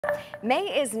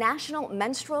May is National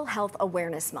Menstrual Health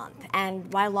Awareness Month,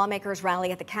 and while lawmakers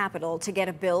rally at the Capitol to get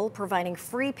a bill providing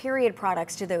free period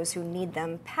products to those who need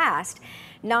them passed,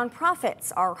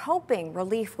 nonprofits are hoping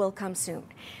relief will come soon.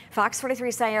 Fox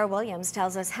 43's Sayara Williams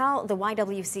tells us how the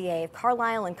YWCA of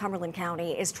Carlisle and Cumberland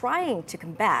County is trying to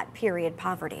combat period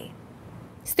poverty.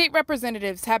 State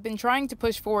representatives have been trying to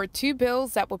push forward 2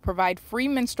 bills that will provide free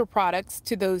menstrual products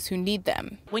to those who need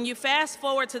them. When you fast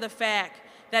forward to the fact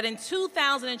that in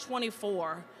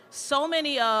 2024, so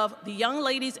many of the young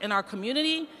ladies in our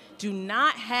community do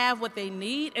not have what they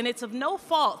need, and it's of no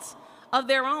fault of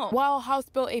their own. While House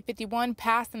Bill 851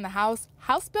 passed in the House,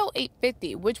 House Bill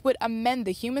 850, which would amend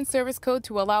the Human Service Code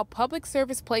to allow public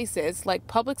service places like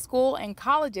public school and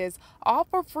colleges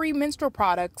offer free menstrual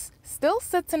products, still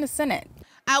sits in the Senate.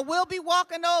 I will be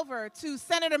walking over to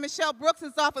Senator Michelle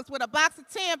Brooks' office with a box of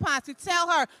tampons to tell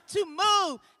her to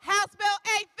move House Bill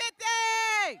 850.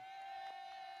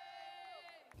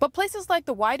 But places like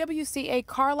the YWCA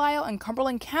Carlisle and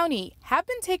Cumberland County have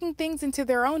been taking things into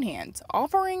their own hands,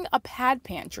 offering a pad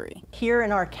pantry. Here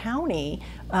in our county,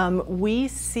 we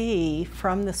see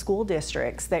from the school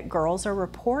districts that girls are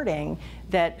reporting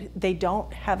that they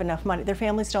don't have enough money. Their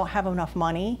families don't have enough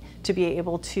money to be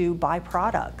able to buy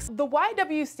products. The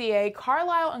YWCA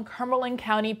Carlisle and Cumberland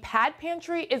County Pad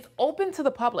Pantry is open to the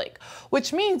public,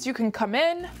 which means you can come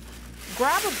in,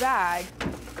 grab a bag,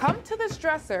 come to this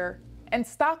dresser, and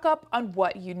stock up on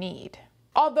what you need.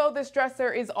 Although this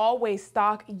dresser is always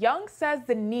stocked, Young says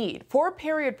the need for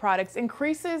period products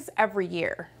increases every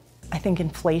year. I think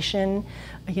inflation,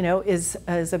 is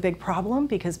a big problem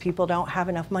because people don't have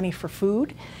enough money for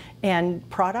food and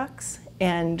products.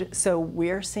 And so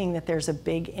we're seeing that there's a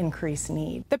big increased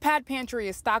need. The Pad Pantry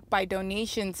is stocked by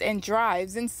donations and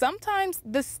drives, and sometimes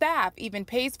the staff even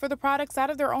pays for the products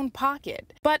out of their own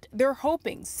pocket. But they're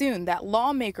hoping soon that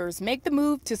lawmakers make the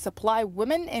move to supply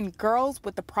women and girls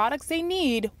with the products they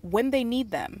need when they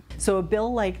need them. So a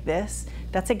bill like this,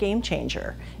 that's a game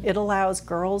changer. It allows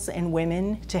girls and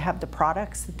women to have the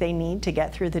products that they need to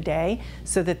get through the day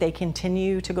so that they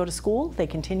continue to go to school, they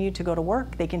continue to go to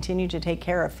work, they continue to take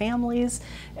care of families,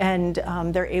 and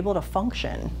they're able to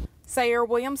function. Sayara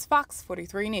Williams, Fox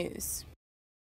 43 News.